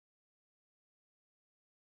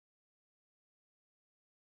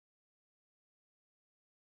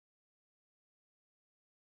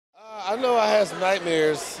I know I had some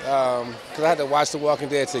nightmares because I had to watch The Walking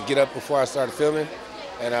Dead to get up before I started filming.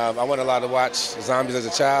 And I wasn't allowed to watch zombies as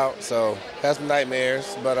a child, so had some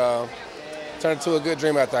nightmares, but turned into a good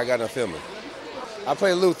dream after I got done filming. I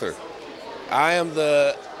play Luther. I'm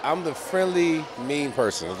the friendly, mean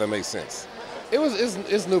person, if that makes sense.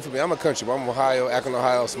 It's new for me. I'm a country boy. I'm Ohio, Akron,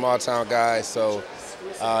 Ohio, small town guy, so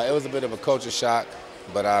it was a bit of a culture shock,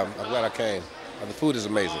 but I'm glad I came. The food is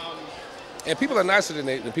amazing. And people are nicer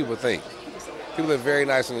than people think. People are very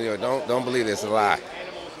nice in New York. Don't believe it's a lie.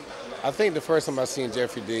 I think the first time I seen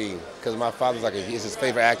Jeffrey Dean, because my father's he's his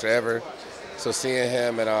favorite actor ever. So seeing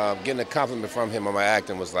him and getting a compliment from him on my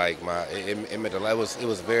acting was like it meant a lot. It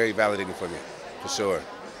was very validating for me, for sure.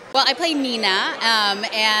 Well, I play Nina,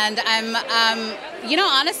 and I'm,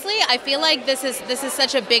 honestly, I feel like this is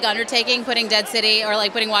such a big undertaking, putting Dead City or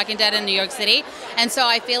like putting Walking Dead in New York City, and so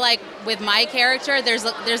I feel like with my character, there's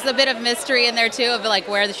a bit of mystery in there too of like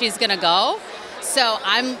where she's gonna go. So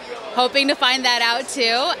I'm hoping to find that out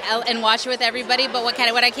too and watch it with everybody. But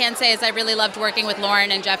what I can say is I really loved working with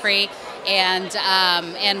Lauren and Jeffrey and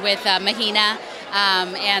with Mahina.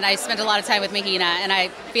 And I spent a lot of time with Mahina, and I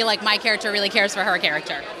feel like my character really cares for her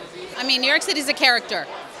character. I mean, New York City's a character,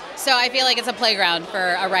 so I feel like it's a playground for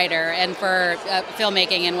a writer and for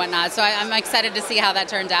filmmaking and whatnot. So I'm excited to see how that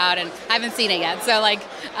turns out, and I haven't seen it yet. So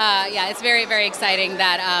yeah, it's very, very exciting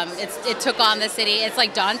that it took on the city. It's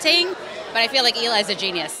like daunting, but I feel like Eli's a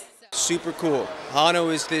genius. Super cool.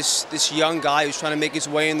 Hano is this young guy who's trying to make his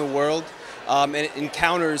way in the world. And it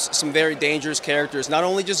encounters some very dangerous characters, not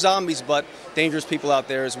only just zombies, but dangerous people out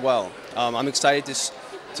there as well. I'm excited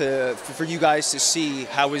for you guys to see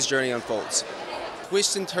how his journey unfolds.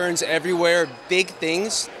 Twists and turns everywhere, big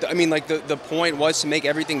things. I mean, like the point was to make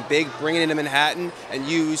everything big, bring it into Manhattan, and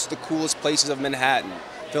use the coolest places of Manhattan.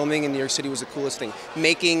 Filming in New York City was the coolest thing.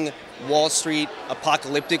 Making Wall Street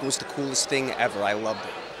apocalyptic was the coolest thing ever. I loved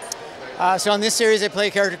it. So on this series, I play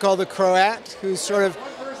a character called the Croat,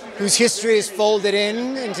 whose history is folded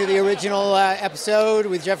into the original episode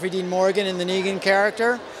with Jeffrey Dean Morgan and the Negan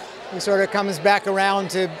character, who sort of comes back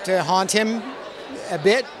around to haunt him a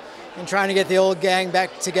bit and trying to get the old gang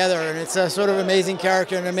back together. And it's a sort of amazing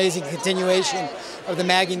character, an amazing continuation of the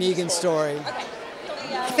Maggie and Negan story.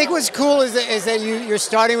 I think what's cool is that you're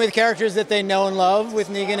starting with characters that they know and love, with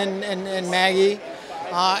Negan and Maggie,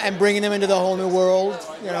 and bringing them into the whole new world.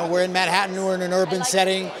 We're in Manhattan, we're in an urban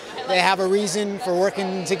setting. They have a reason for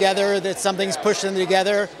working together, that something's pushed them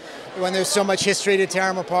together when there's so much history to tear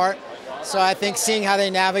them apart. So I think seeing how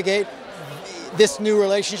they navigate this new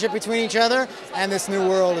relationship between each other and this new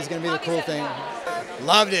world is going to be the cool thing.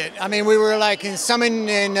 Loved it. I mean, we were some in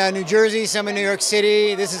New Jersey, some in New York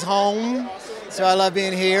City. This is home, so I love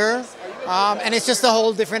being here. And it's just a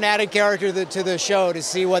whole different added character to the show, to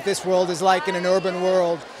see what this world is like in an urban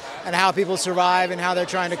world and how people survive and how they're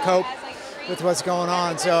trying to cope with what's going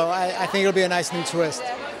on. So I think it'll be a nice new twist.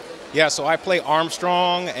 Yeah, so I play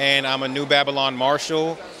Armstrong, and I'm a New Babylon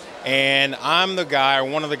Marshal, and I'm the guy, or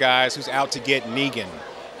one of the guys, who's out to get Negan.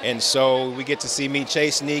 And so we get to see me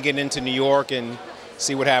chase Negan into New York and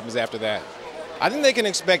see what happens after that. I think they can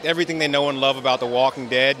expect everything they know and love about The Walking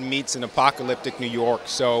Dead meets an apocalyptic New York.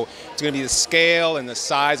 So it's going to be the scale and the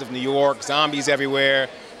size of New York, zombies everywhere.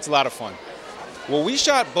 It's a lot of fun. Well, we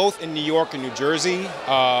shot both in New York and New Jersey.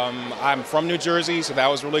 I'm from New Jersey, so that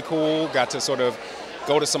was really cool. Got to sort of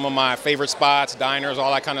go to some of my favorite spots, diners,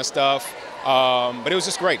 all that kind of stuff. But it was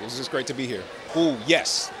just great. It was just great to be here. Ooh,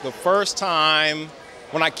 yes. The first time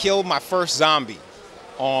when I killed my first zombie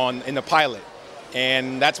in the pilot.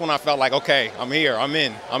 And that's when I felt like, okay, I'm here, I'm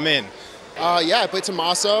in. Yeah, I played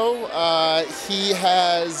Tommaso. He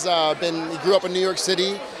grew up in New York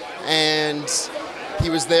City, and he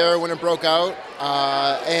was there when it broke out.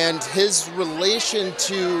 And his relation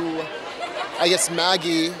to, I guess,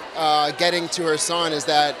 Maggie getting to her son is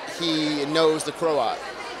that he knows the Croat.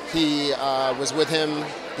 He was with him,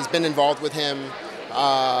 he's been involved with him,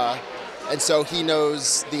 and so he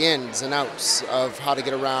knows the ins and outs of how to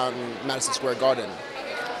get around Madison Square Garden.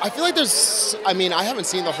 I feel like I haven't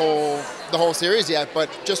seen the whole series yet, but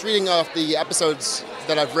just reading off the episodes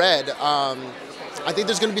that I've read, I think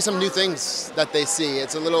there's going to be some new things that they see.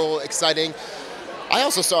 It's a little exciting. I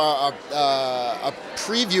also saw a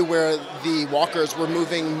preview where the walkers were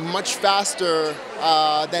moving much faster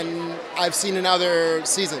than I've seen in other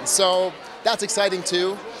seasons. So that's exciting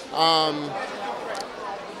too.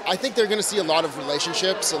 I think they're going to see a lot of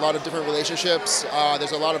relationships, a lot of different relationships.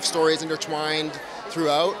 There's a lot of stories intertwined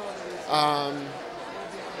throughout.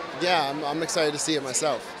 Yeah, I'm excited to see it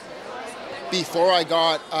myself. Before I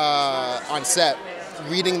got on set,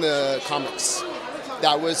 reading the comics,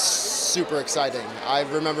 that was super exciting. I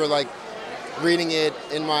remember reading it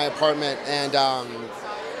in my apartment and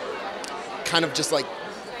kind of just like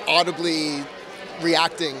audibly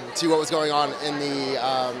reacting to what was going on in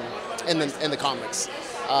the comics.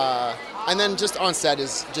 And then just on set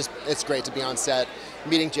it's great to be on set,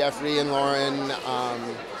 meeting Jeffrey and Lauren,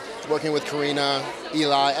 working with Karina,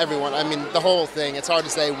 Eli, everyone. I mean, the whole thing. It's hard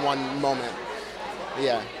to say one moment.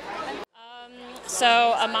 Yeah.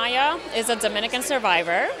 So Amaya is a Dominican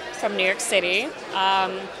survivor from New York City,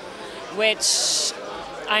 which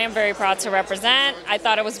I am very proud to represent. I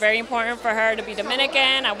thought it was very important for her to be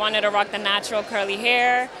Dominican. I wanted to rock the natural curly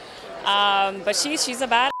hair. But she's a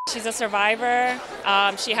badass. She's a survivor.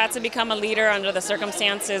 She had to become a leader under the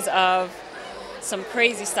circumstances of some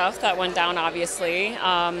crazy stuff that went down, obviously.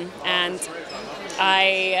 And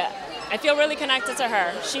I feel really connected to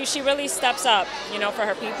her. She really steps up, you know, for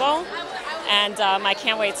her people. And I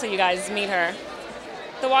can't wait till you guys meet her.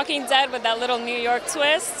 The Walking Dead with that little New York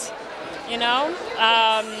twist, you know.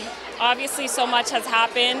 Obviously, so much has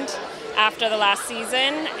happened after the last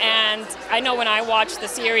season, and I know when I watched the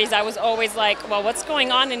series, I was always like, well, what's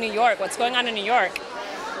going on in New York? What's going on in New York?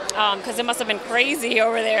 Because it must have been crazy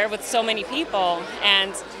over there with so many people,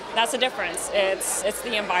 and that's the difference. It's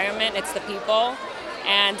the environment, it's the people,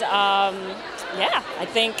 and yeah, I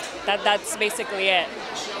think that's basically it.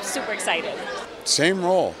 Super excited. Same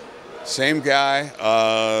role, same guy.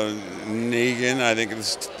 Negan, I think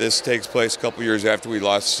this takes place a couple years after we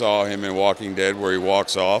last saw him in Walking Dead, where he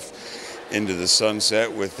walks off into the sunset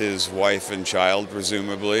with his wife and child,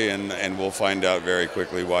 presumably, and we'll find out very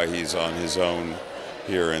quickly why he's on his own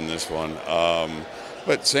here in this one.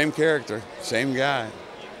 But same character, same guy.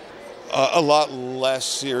 A lot less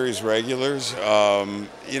series regulars.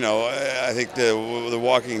 You know, I think the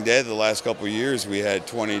Walking Dead, the last couple of years, we had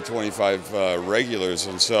 20, 25 regulars,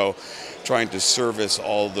 and so trying to service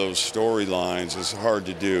all those storylines is hard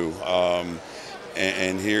to do.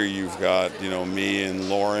 And here you've got, you know, me and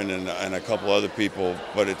Lauren and a couple other people,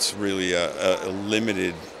 but it's really a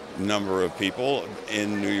limited number of people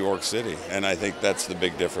in New York City. And I think that's the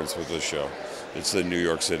big difference with this show. It's the New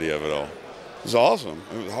York City of it all. It was awesome.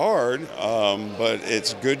 It was hard, but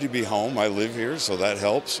it's good to be home. I live here, so that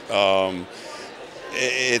helps.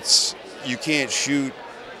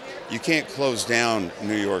 You can't close down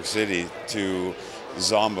New York City to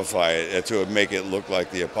zombify it, to make it look like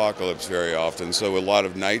the apocalypse very often. So a lot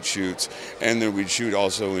of night shoots, and then we'd shoot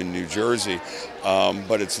also in New Jersey.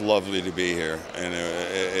 But it's lovely to be here, and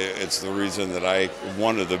it's the reason that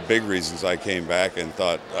one of the big reasons I came back and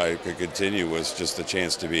thought I could continue was just the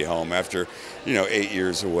chance to be home. After, you know, 8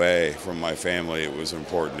 years away from my family, it was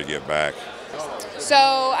important to get back.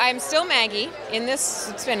 So I'm still Maggie in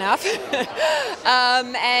this spin-off,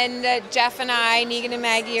 and Jeff and I, Negan and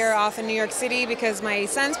Maggie, are off in New York City because my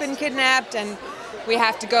son's been kidnapped and we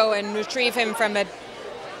have to go and retrieve him from a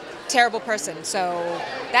terrible person. So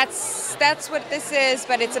that's what this is,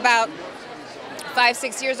 but it's about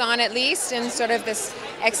 5-6 years on at least, and sort of this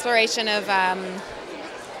exploration of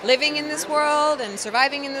living in this world and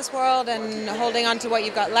surviving in this world and holding on to what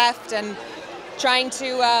you've got left and trying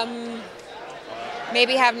to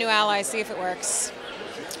maybe have new allies, see if it works.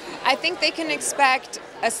 I think they can expect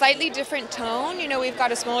a slightly different tone. You know, we've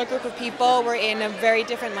got a smaller group of people. We're in a very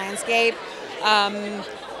different landscape.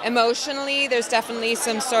 Emotionally, there's definitely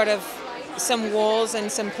some walls and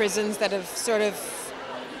some prisons that have sort of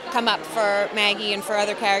come up for Maggie and for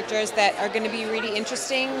other characters that are going to be really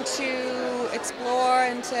interesting to explore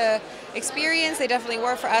and to experience. They definitely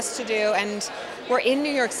were for us to do, and we're in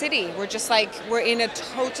New York City. We're in a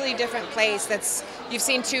totally different place. You've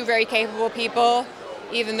seen two very capable people,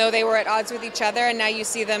 even though they were at odds with each other, and now you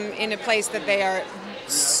see them in a place that they are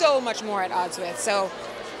so much more at odds with. So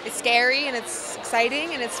it's scary and it's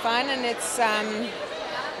exciting and it's fun and it's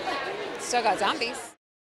still got zombies.